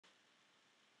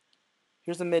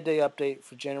Here's the midday update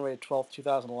for January 12th,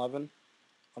 2011.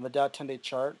 On the Dow 10-day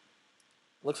chart,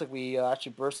 it looks like we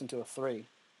actually burst into a 3.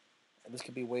 This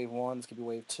could be wave 1, this could be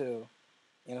wave 2.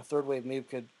 And a third wave move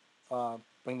could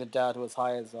bring the Dow to as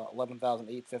high as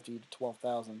 11,850 to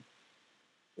 12,000.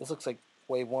 This looks like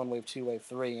wave 1, wave 2, wave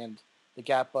 3, and the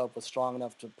gap up was strong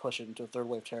enough to push it into a third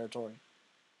wave territory.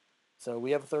 So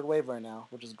we have a third wave right now,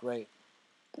 which is great.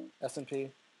 S&P,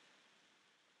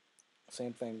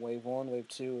 same thing, wave 1, wave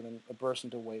 2, and then a burst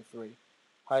into wave 3.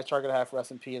 Highest target I have for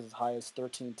S&P is as high as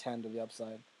 1310 to the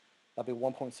upside. That'll be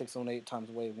 1.618 times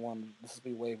wave 1. This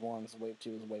will be wave 1, this is wave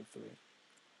 2, this is wave 3.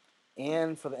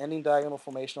 And for the ending diagonal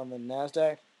formation on the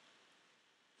NASDAQ,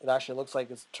 it actually looks like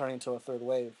it's turning to a third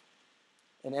wave.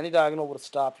 And any diagonal would have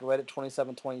stopped right at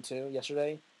 27.22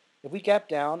 yesterday. If we gapped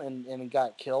down and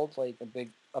got killed, like a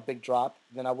big drop,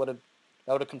 then that would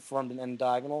have confirmed an end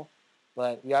diagonal.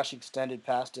 But we actually extended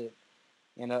past it,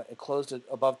 and it closed at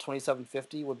above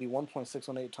 2750, would be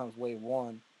 1.618 times wave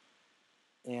 1,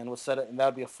 and that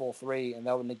would be a full 3, and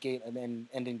that would negate an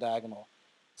ending diagonal.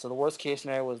 So the worst case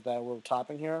scenario was that we're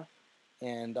topping here,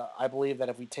 and I believe that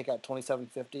if we take out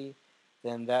 2750,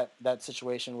 then that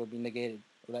situation would be negated,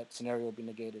 or that scenario would be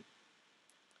negated.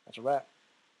 That's a wrap.